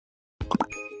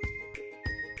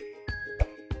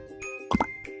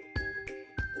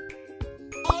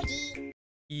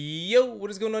Yo,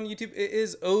 what is going on YouTube? It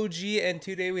is OG and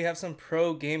today we have some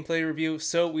pro gameplay review.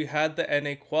 So we had the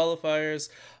NA qualifiers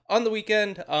on the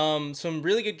weekend. Some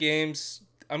really good games.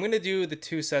 I'm gonna do the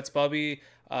two sets. Bobby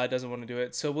doesn't want to do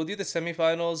it, so we'll do the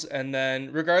semifinals, and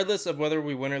then regardless of whether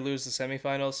we win or lose the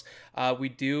semifinals, we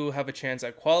do have a chance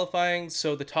at qualifying.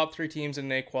 So the top three teams in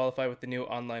NA qualify with the new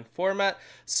online format.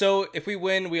 So if we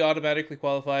win, we automatically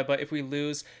qualify, but if we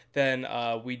lose, then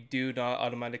we do not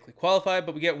automatically qualify,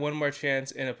 but we get one more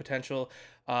chance in a potential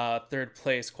third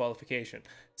place qualification.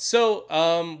 So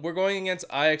we're going against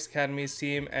IX Academy's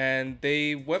team, and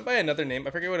they went by another name. I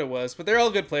forget what it was, but they're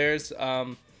all good players.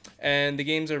 And the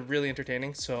games are really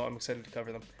entertaining, so I'm excited to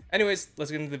cover them. Anyways, let's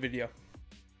get into the video.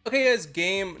 Okay guys,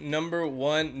 game number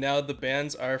one. Now the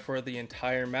bans are for the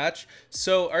entire match.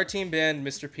 So our team banned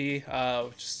Mr. P,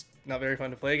 which is not very fun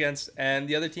to play against, and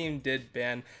the other team did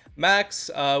ban Max,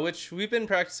 which we've been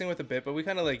practicing with a bit, but we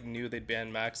kind of like knew they'd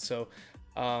ban Max. So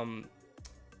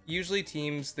usually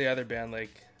teams, they either ban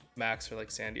like Max or like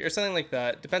Sandy or something like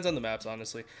that. Depends on the maps,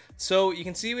 honestly. So you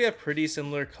can see we have pretty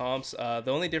similar comps. The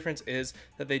only difference is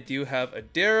that they do have a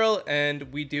Daryl and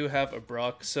we do have a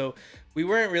Brock. So we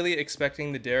weren't really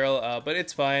expecting the Daryl, but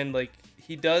it's fine. Like,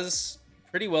 he does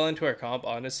pretty well into our comp,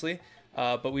 honestly.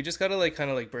 But we just gotta like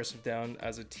kind of like burst him down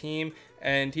as a team,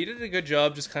 and he did a good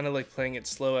job just kind of like playing it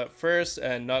slow at first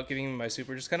and not giving him my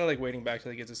super, just kind of like waiting back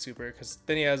till he gets a super, because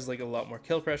then he has like a lot more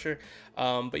kill pressure.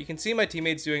 But you can see my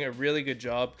teammates doing a really good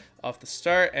job off the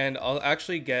start, and I'll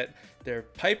actually get their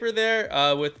Piper there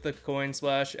with the coin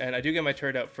splash, and I do get my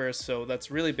turret out first, so that's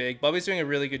really big. Bobby's doing a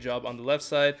really good job on the left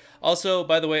side. Also,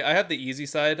 by the way, I have the easy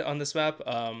side on this map,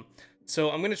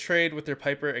 so I'm gonna trade with their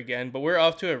Piper again, but we're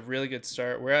off to a really good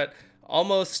start. We're at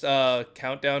almost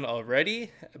countdown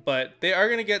already, but they are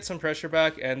going to get some pressure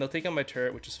back and they'll take out my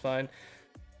turret, which is fine.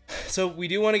 So we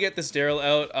do want to get this Daryl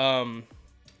out.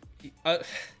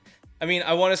 I mean,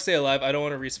 I want to stay alive. I don't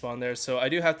want to respawn there, so I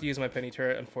do have to use my penny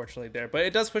turret, unfortunately, there, but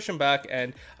it does push him back,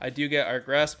 and I do get our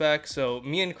grass back. So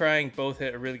me and Crying both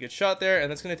hit a really good shot there, and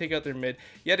that's going to take out their mid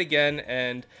yet again.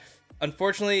 And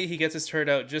unfortunately, he gets his turret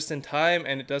out just in time,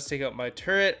 and it does take out my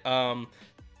turret.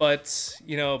 But,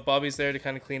 you know, Bobby's there to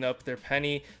kind of clean up their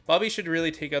penny. Bobby should really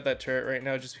take out that turret right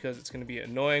now just because it's going to be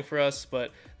annoying for us.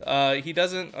 But he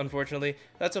doesn't, unfortunately.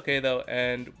 That's okay, though.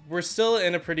 And we're still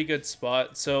in a pretty good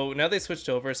spot. So now they switched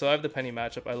over. So I have the penny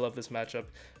matchup. I love this matchup.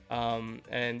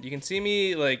 And you can see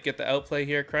me, like, get the outplay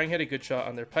here. Crying had a good shot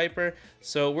on their Piper.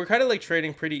 So we're kind of, like,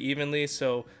 trading pretty evenly.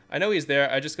 So I know he's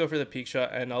there. I just go for the peek shot,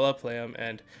 and I'll outplay him.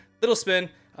 And little spin.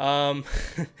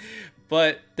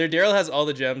 But their Daryl has all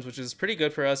the gems, which is pretty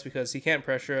good for us because he can't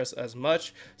pressure us as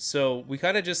much. So we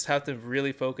kind of just have to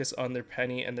really focus on their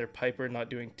penny and their Piper not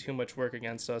doing too much work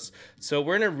against us. So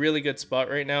we're in a really good spot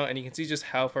right now, and you can see just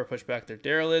how far pushed back their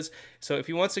Daryl is. So if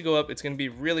he wants to go up, it's going to be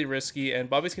really risky, and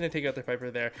Bobby's going to take out their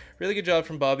Piper there. Really good job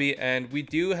from Bobby, and we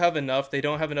do have enough. They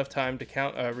don't have enough time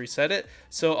to reset it.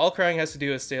 So all Crying has to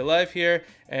do is stay alive here.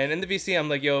 And in the VC, I'm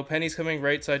like, yo, Penny's coming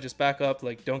right side, just back up,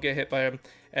 like, don't get hit by him.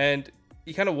 And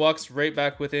he kind of walks right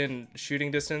back within shooting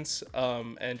distance,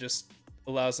 and just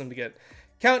allows them to get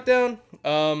countdown.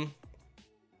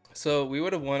 So we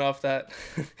would have won off that,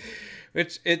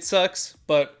 which it sucks,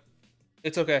 but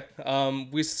it's okay.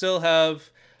 We still have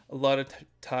a lot of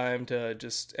time to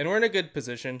just, and we're in a good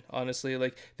position, honestly.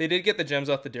 Like, they did get the gems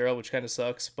off the Daryl, which kind of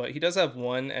sucks, but he does have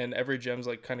one, and every gem's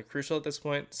like kind of crucial at this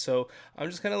point. So I'm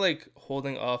just kind of like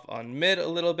holding off on mid a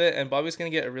little bit, and Bobby's gonna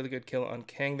get a really good kill on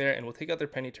Kang there, and we'll take out their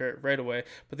penny turret right away.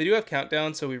 But they do have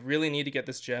countdown, so we really need to get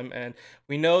this gem, and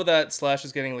we know that Slash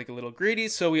is getting like a little greedy,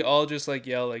 so we all just like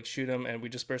yell, like, shoot him, and we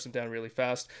just burst him down really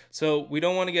fast. So we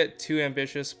don't want to get too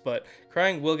ambitious, but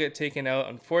Crying will get taken out,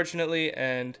 unfortunately,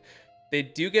 and they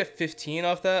do get 15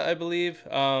 off that, I believe.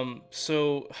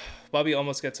 So Bobby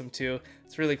almost gets him too.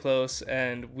 It's really close,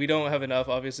 and we don't have enough,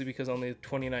 obviously, because only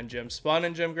 29 gems spawn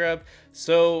in gem grab.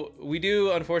 So we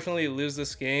do, unfortunately, lose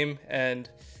this game, and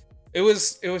it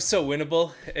was so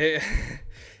winnable. It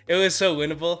was so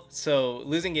winnable. So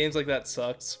losing games like that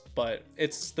sucks, but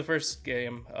it's the first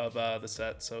game of the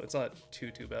set, so it's not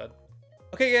too bad.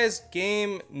 Okay, guys,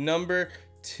 game number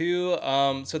two.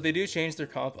 So they do change their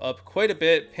comp up quite a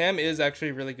bit. Pam is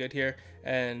actually really good here,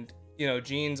 and you know,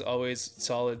 Jean's always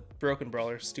solid. Broken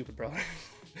brawler, stupid brawler.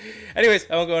 Anyways,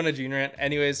 I won't go on a Jean rant.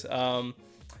 Anyways, I'm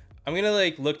gonna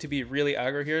like look to be really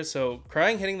aggro here. So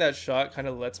Crying hitting that shot kind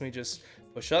of lets me just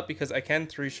push up because I can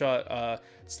 3-shot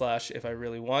Slash if I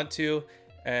really want to,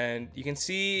 and you can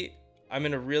see I'm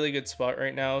in a really good spot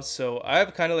right now. So I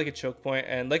have kind of like a choke point,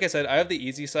 and like I said, I have the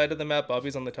easy side of the map.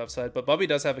 Bobby's on the tough side, but Bobby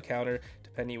does have a counter to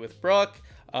Penny with Brock.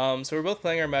 So we're both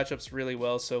playing our matchups really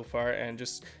well so far, and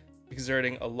just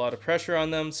exerting a lot of pressure on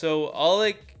them. So I'll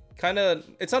like kind of,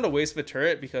 it's not a waste of a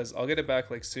turret because I'll get it back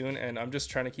like soon, and I'm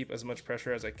just trying to keep as much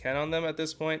pressure as I can on them at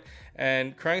this point.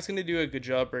 And Crying's going to do a good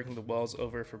job breaking the walls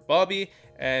over for Bobby,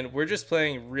 and we're just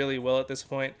playing really well at this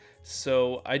point.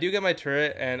 So I do get my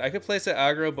turret, and I could place it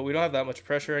aggro, but we don't have that much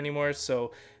pressure anymore.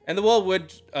 So, and the wall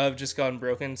would have just gotten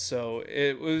broken, so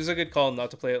it was a good call not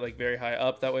to play it like very high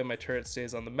up. That way my turret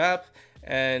stays on the map.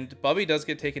 And Bobby does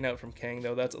get taken out from Kang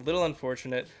though. That's a little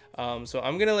unfortunate. So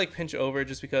I'm gonna like pinch over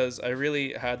just because I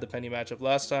really had the Penny matchup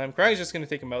last time. Crying's just gonna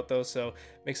take him out though, so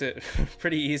makes it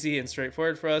pretty easy and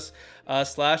straightforward for us.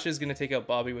 Slash is gonna take out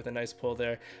Bobby with a nice pull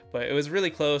there, but it was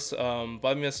really close.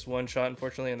 Bobby missed one shot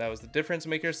unfortunately, and that was the difference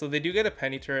maker. So they do get a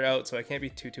Penny turret out, so I can't be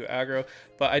too aggro.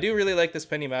 But I do really like this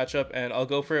Penny matchup, and I'll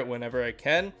go for it whenever I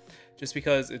can, just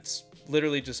because it's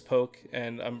literally just poke,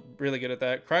 and I'm really good at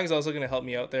that. Crying's also going to help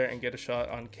me out there and get a shot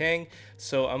on Kang,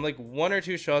 so I'm like 1 or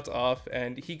 2 shots off,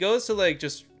 and he goes to like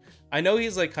just, I know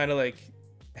he's like kind of like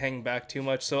hanging back too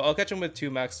much, so I'll catch him with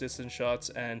 2 max distance shots,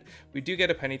 and we do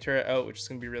get a Penny turret out, which is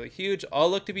going to be really huge. I'll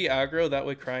look to be aggro, that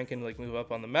way Crying can like move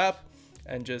up on the map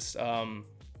and just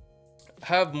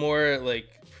have more like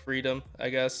freedom, I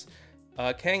guess.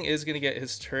 Kang is going to get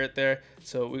his turret there,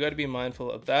 so we got to be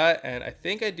mindful of that. And I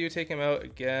think I do take him out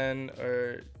again,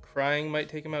 or Crying might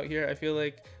take him out here. I feel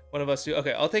like one of us do.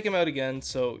 Okay, I'll take him out again,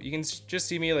 so you can just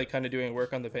see me like kind of doing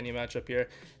work on the Penny matchup here.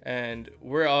 And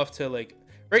we're off to like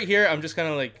right here. I'm just kind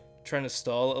of like trying to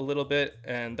stall a little bit,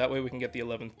 and that way we can get the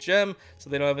 11th gem, so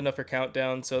they don't have enough for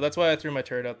countdown. So that's why I threw my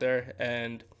turret out there,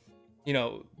 and you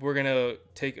know, we're gonna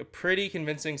take a pretty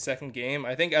convincing second game.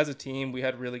 I think as a team we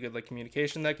had really good like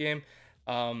communication that game,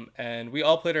 and we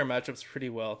all played our matchups pretty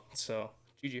well, so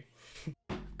GG.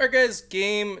 Alright guys,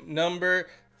 game number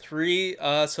 3.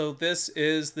 So this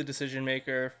is the decision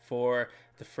maker for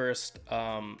the first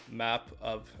map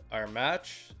of our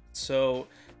match. So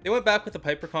they went back with the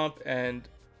Piper comp, and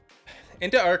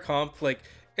into our comp, like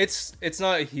it's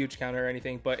not a huge counter or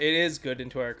anything, but it is good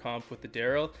into our comp with the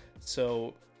Daryl.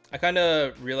 So I kind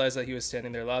of realized that he was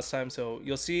standing there last time, so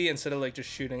you'll see instead of like just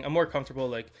shooting, I'm more comfortable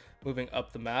like moving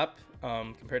up the map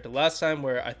compared to last time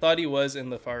where I thought he was in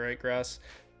the far right grass.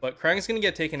 But Krang's going to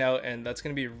get taken out, and that's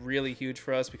going to be really huge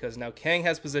for us because now Kang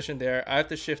has position there. I have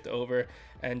to shift over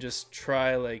and just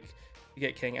try like to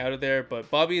get Kang out of there, but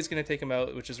Bobby is going to take him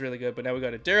out, which is really good. But now we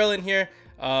got a Daryl in here,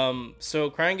 so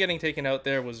Krang getting taken out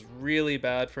there was really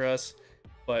bad for us.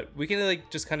 But we can like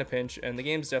just kind of pinch, and the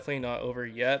game's definitely not over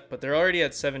yet, but they're already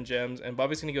at 7 gems, and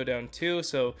Bobby's gonna go down 2.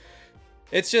 So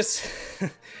it's just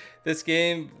this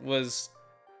game was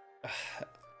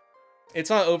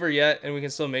it's not over yet, and we can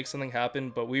still make something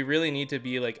happen, but we really need to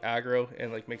be like aggro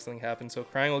and like make something happen. So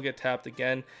Crying will get tapped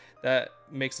again. That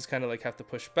makes us kind of like have to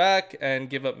push back and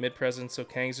give up mid presence. So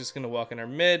Kang's just gonna walk in our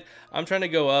mid. I'm trying to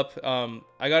go up.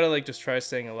 I gotta like just try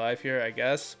staying alive here, I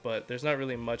guess, but there's not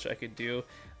really much I could do.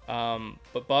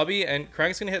 But Bobby and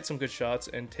Crying's gonna hit some good shots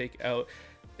and take out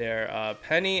their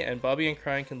Penny, and Bobby and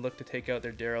Crying can look to take out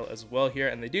their Daryl as well here,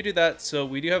 and they do that, so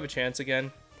we do have a chance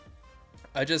again.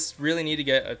 I just really need to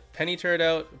get a Penny turret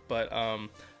out, but I'm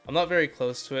not very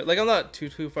close to it. Like, I'm not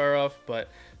too far off, but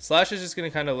Slash is just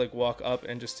gonna kind of like walk up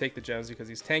and just take the gems because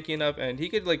he's tanky enough, and he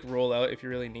could like roll out if he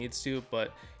really needs to,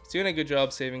 but he's doing a good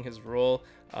job saving his roll.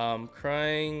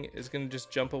 Crying is gonna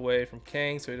just jump away from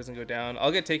Kang so he doesn't go down.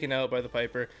 I'll get taken out by the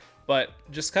Piper, but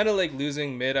just kind of like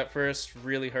losing mid at first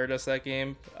really hurt us that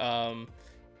game.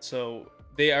 So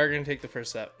they are gonna take the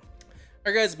first set.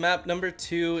 Alright guys, map number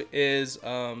 2 is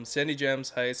Sandy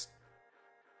Gems Heist.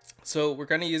 So we're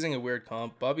kind of using a weird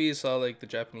comp. Bobby saw like the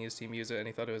Japanese team use it and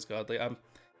he thought it was godly. I'm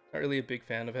not really a big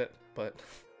fan of it, but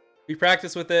we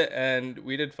practiced with it and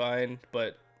we did fine,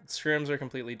 but scrims are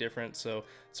completely different. So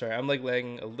sorry, I'm like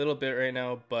lagging a little bit right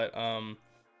now, but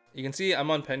you can see I'm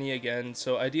on Penny again.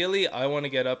 So ideally I want to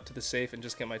get up to the safe and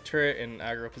just get my turret in an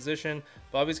aggro position.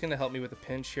 Bobby's going to help me with a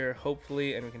pinch here,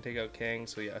 hopefully, and we can take out Kang.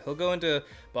 So yeah, he'll go into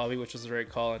Bobby, which was the right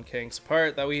call on Kang's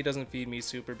part. That way he doesn't feed me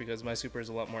super because my super is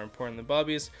a lot more important than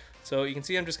Bobby's. So you can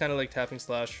see I'm just kind of like tapping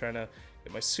Slash, trying to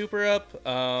get my super up,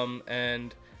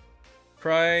 and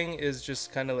Crying is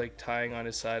just kind of like tying on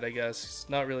his side, I guess. He's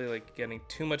not really like getting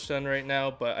too much done right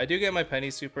now, but I do get my Penny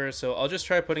super, so I'll just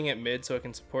try putting it mid so I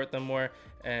can support them more.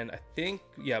 And I think,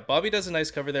 yeah, Bobby does a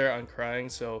nice cover there on Crying,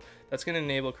 so that's going to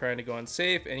enable Crying to go on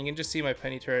safe, and you can just see my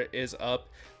Penny turret is up.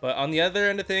 But on the other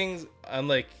end of things, I'm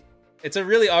like, it's a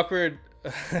really awkward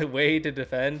way to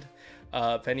defend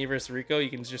Penny versus Rico.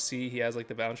 You can just see he has like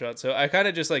the bounce shot, so I kind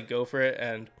of just like go for it,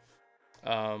 and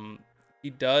he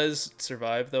does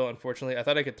survive though, unfortunately. I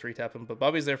thought I could 3-tap him, but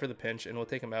Bobby's there for the pinch and we'll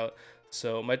take him out.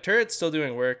 So my turret's still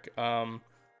doing work. And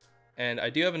and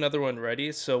I do have another one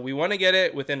ready. So we want to get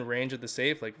it within range of the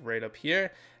safe, like right up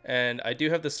here. And I do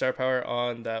have the star power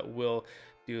on that will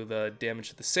do the damage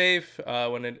to the safe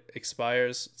when it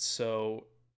expires. So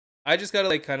I just gotta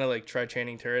like kind of like try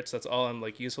chaining turrets. That's all I'm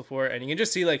like useful for. And you can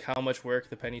just see like how much work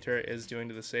the penny turret is doing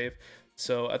to the safe.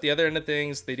 So at the other end of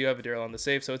things, they do have a Daryl on the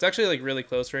safe. So it's actually like really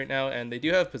close right now, and they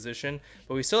do have position,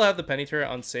 but we still have the penny turret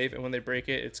on safe. And when they break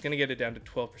it, it's gonna get it down to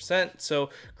 12%. So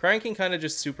Crying can kind of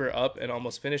just super up and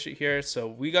almost finish it here. So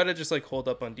we gotta just like hold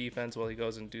up on defense while he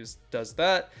goes and does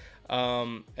that.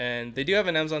 And they do have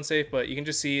an Ems on safe, but you can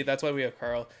just see that's why we have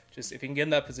Carl. Just if you can get in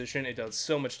that position, it does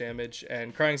so much damage.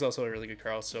 And Crying's also a really good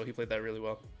Carl, so he played that really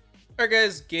well. Alright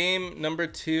guys, game number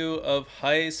 2 of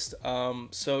Heist.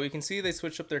 So you can see they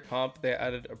switched up their comp. They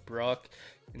added a Brock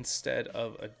instead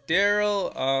of a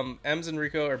Daryl. Ems and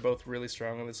Rico are both really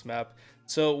strong on this map.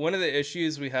 So one of the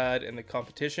issues we had in the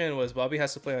competition was Bobby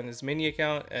has to play on his mini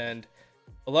account, and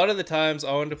a lot of the times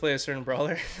I wanted to play a certain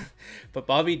brawler, but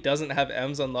Bobby doesn't have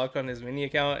Ems unlocked on his mini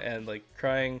account, and like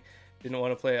Crying didn't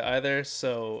want to play it either,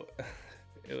 so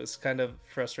it was kind of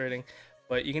frustrating.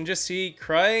 But you can just see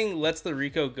Crying lets the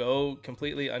Rico go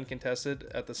completely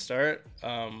uncontested at the start,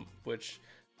 which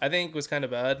I think was kind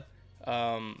of bad,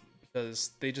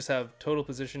 because they just have total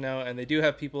position now, and they do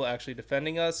have people actually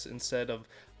defending us instead of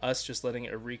us just letting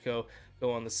a Rico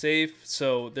go on the safe.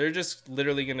 So they're just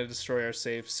literally going to destroy our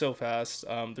safe so fast.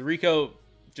 The Rico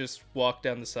just walked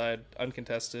down the side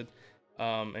uncontested,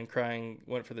 and Crying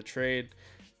went for the trade,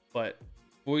 but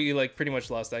we like pretty much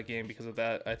lost that game because of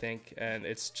that, I think, and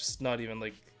it's just not even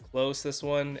like close, this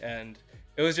one, and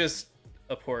it was just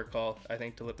a poor call, I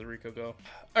think, to let the Rico go.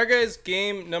 Alright guys,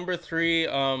 game number 3.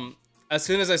 As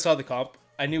soon as I saw the comp,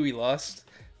 I knew we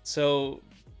lost. So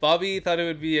Bobby thought it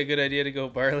would be a good idea to go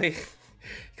Barley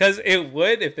because it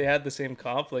would, if they had the same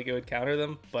comp, like it would counter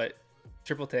them, but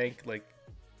triple tank, like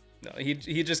no, he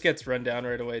just gets run down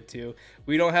right away too.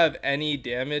 We don't have any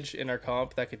damage in our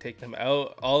comp that could take them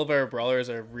out. All of our brawlers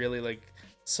are really like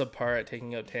subpar at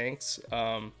taking out tanks.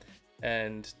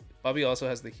 And Bobby also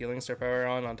has the healing star power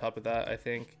on top of that, I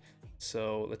think.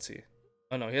 So let's see.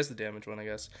 Oh no, he has the damage one, I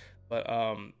guess. But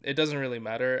it doesn't really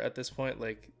matter at this point.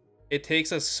 Like it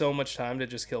takes us so much time to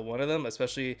just kill one of them,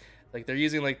 especially like they're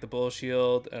using like the bull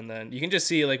shield, and then you can just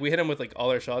see like we hit him with like all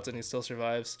our shots and he still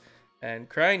survives. And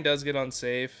Crying does get on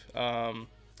safe.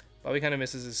 Bobby kind of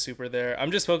misses his super there.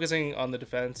 I'm just focusing on the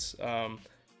defense.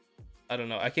 I don't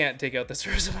know. I can't take out this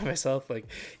person by myself. Like,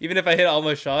 even if I hit all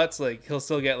my shots, like he'll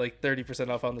still get like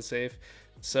 30% off on the safe.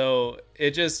 So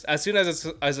it just, as soon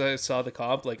as I saw the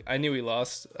comp, like I knew we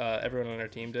lost. Everyone on our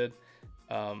team did.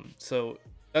 So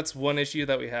that's one issue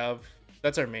that we have.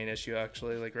 That's our main issue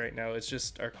actually. Like right now, it's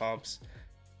just our comps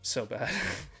so bad.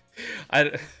 I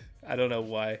don't know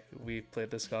why we played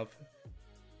this comp.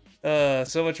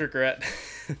 So much regret.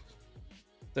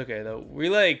 It's okay though. We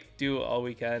like do all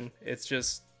we can. It's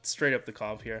just straight up the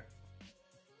comp here.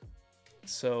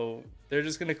 So they're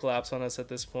just gonna collapse on us at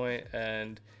this point,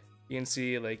 and you can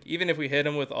see like even if we hit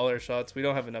them with all our shots, we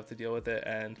don't have enough to deal with it,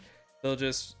 and they'll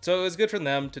just, so it was good for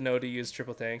them to know to use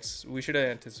triple tanks. We should have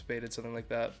anticipated something like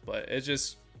that, but it's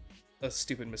just a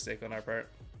stupid mistake on our part.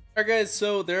 Alright guys,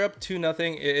 so they're up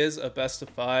 2-0. It is a best of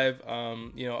 5.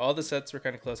 You know, all the sets were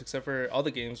kind of close, except for all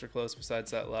the games were close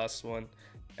besides that last one.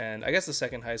 And I guess the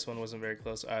second heist one wasn't very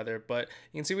close either, but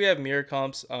you can see we have mirror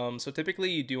comps. So typically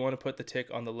you do want to put the tick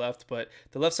on the left, but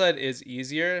the left side is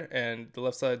easier and the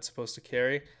left side's supposed to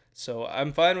carry. So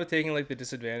I'm fine with taking like the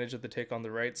disadvantage of the tick on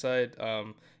the right side,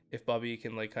 if Bobby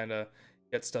can like kind of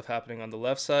get stuff happening on the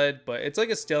left side. But it's like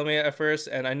a stalemate at first,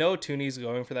 and I know Toonie's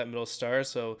going for that middle star,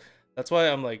 so that's why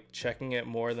I'm like checking it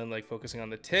more than like focusing on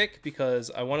the tick, because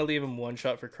I want to leave him one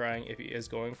shot for Crying if he is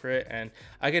going for it. And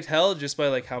I could tell just by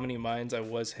like how many mines I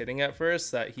was hitting at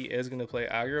first that he is going to play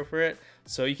aggro for it.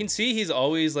 So you can see he's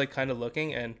always like kind of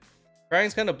looking, and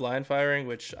Crying's kind of blind firing,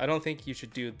 which I don't think you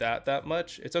should do that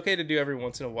much. It's okay to do every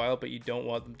once in a while, but you don't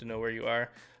want them to know where you are.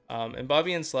 And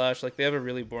Bobby and Slash, like they have a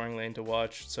really boring lane to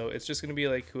watch, so it's just going to be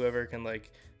like whoever can like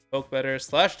poke better.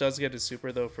 Slash does get his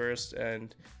super though first,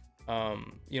 and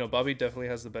you know, Bobby definitely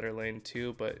has the better lane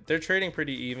too, but they're trading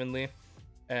pretty evenly.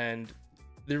 And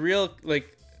the real,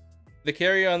 like, the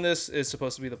carry on this is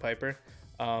supposed to be the Piper,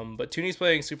 but Toonie's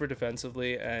playing super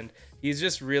defensively, and he's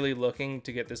just really looking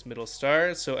to get this middle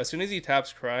star. So as soon as he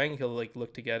taps Crying, he'll like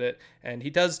look to get it, and he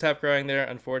does tap Crying there,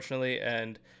 unfortunately,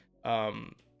 and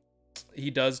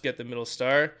he does get the middle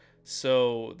star.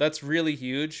 So that's really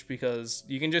huge, because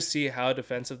you can just see how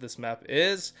defensive this map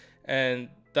is, and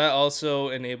that also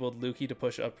enabled Lukey to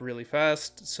push up really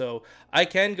fast. So I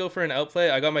can go for an outplay.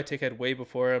 I got my tick head way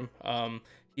before him.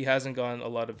 he hasn't gotten a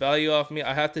lot of value off me.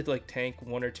 I have to like tank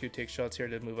 1 or 2 tick shots here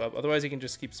to move up. Otherwise, he can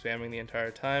just keep spamming the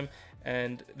entire time.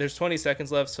 And there's 20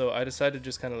 seconds left, so I decided to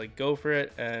just kind of like go for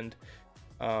it. And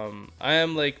I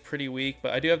am like pretty weak,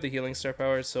 but I do have the healing star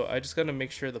powers, so I just gotta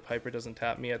make sure the Piper doesn't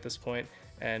tap me at this point,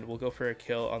 and we'll go for a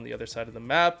kill on the other side of the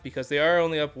map because they are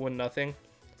only up 1-0.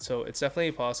 So it's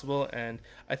definitely possible, and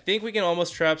I think we can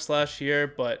almost trap Slash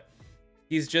here, but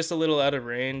he's just a little out of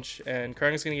range, and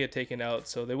Krang's gonna get taken out,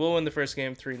 so they will win the first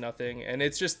game 3-0, and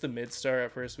it's just the mid star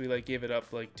at first. We like gave it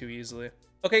up like too easily.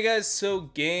 Okay guys, so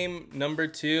game number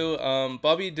 2,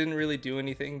 Bobby didn't really do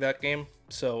anything that game,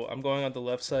 so I'm going on the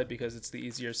left side because it's the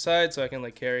easier side, so I can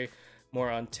like carry more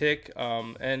on tick,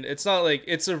 and it's not like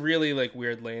it's a really like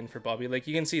weird lane for Bobby. Like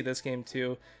you can see this game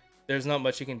too, there's not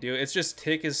much you can do. It's just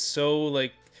tick is so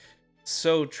like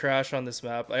so trash on this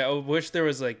map. I wish there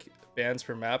was like bans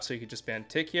per map so you could just ban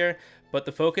tick here, but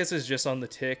the focus is just on the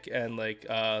tick and like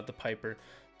the Piper.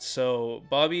 So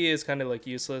Bobby is kind of like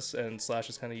useless, and Slash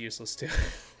is kind of useless too.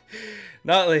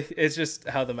 Not like, it's just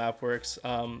how the map works.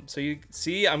 So you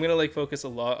see I'm gonna like focus a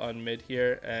lot on mid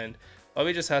here, and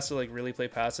Bobby just has to like really play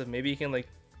passive. Maybe he can like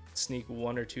sneak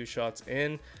 1 or 2 shots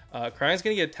in. Krang's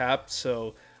gonna get tapped,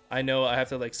 so I know I have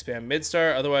to like spam mid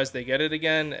star, otherwise they get it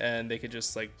again and they could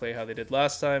just like play how they did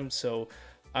last time. So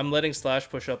I'm letting Slash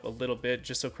push up a little bit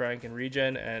just so Krang can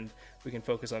regen and we can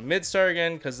focus on mid star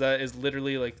again, because that is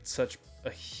literally like such a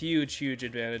huge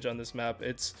advantage on this map.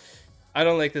 I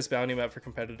don't like this bounty map for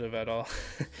competitive at all.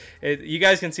 You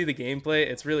guys can see the gameplay,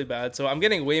 it's really bad. So I'm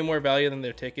getting way more value than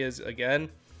their tick is again,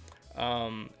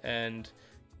 and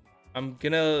I'm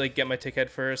gonna like get my tick head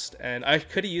first, and I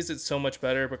could have used it so much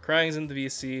better, but Krang's in the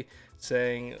VC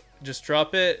saying just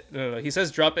drop it. No, he says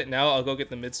drop it now, I'll go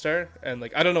get the mid star, and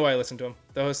like I don't know why I listened to him.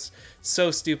 That was so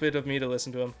stupid of me to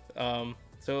listen to him.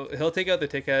 So he'll take out the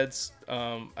tick heads.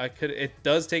 It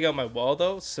does take out my wall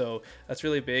though, so that's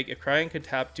really big. If Krang could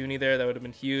tap Dooney there, that would have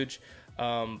been huge.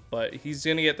 But he's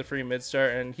gonna get the free mid star,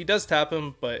 and he does tap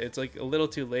him, but it's like a little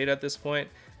too late at this point,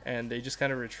 and they just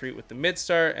kind of retreat with the mid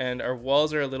star, and our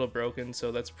walls are a little broken,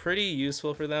 so that's pretty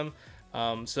useful for them.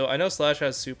 So I know Slash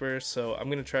has super, so I'm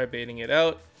gonna try baiting it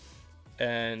out,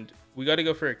 and we got to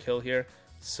go for a kill here.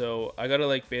 So I gotta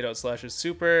like bait out Slash's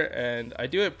super, and I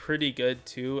do it pretty good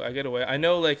too. I get away. I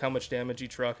know like how much damage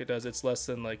each rocket does. It's less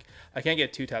than like, I can't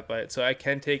get 2 tapped by it, so I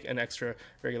can take an extra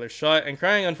regular shot. And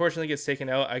Krang unfortunately gets taken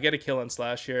out. I get a kill on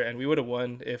Slash here, and we would have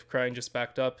won if Krang just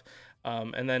backed up.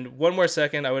 And then 1 more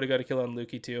second, I would have got a kill on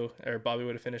Lukey too, or Bobby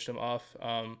would have finished him off.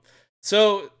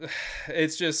 So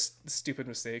it's just stupid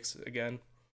mistakes again.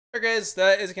 Alright guys,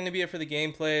 that is going to be it for the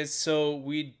gameplays. So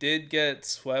we did get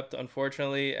swept,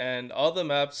 unfortunately, and all the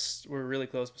maps were really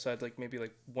close besides like maybe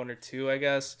like 1 or 2, I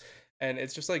guess. And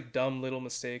it's just like dumb little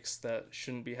mistakes that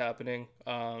shouldn't be happening.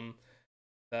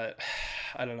 That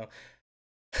I don't know.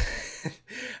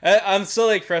 I'm still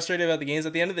like frustrated about the games.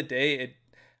 At the end of the day,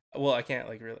 well, I can't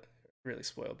like really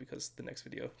spoil because the next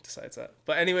video decides that.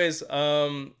 But anyways,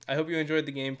 I hope you enjoyed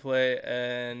the gameplay,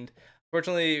 and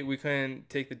fortunately, we couldn't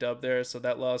take the dub there, so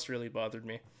that loss really bothered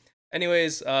me.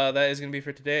 Anyways, that is going to be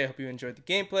for today. I hope you enjoyed the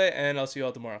gameplay, and I'll see you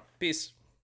all tomorrow. Peace.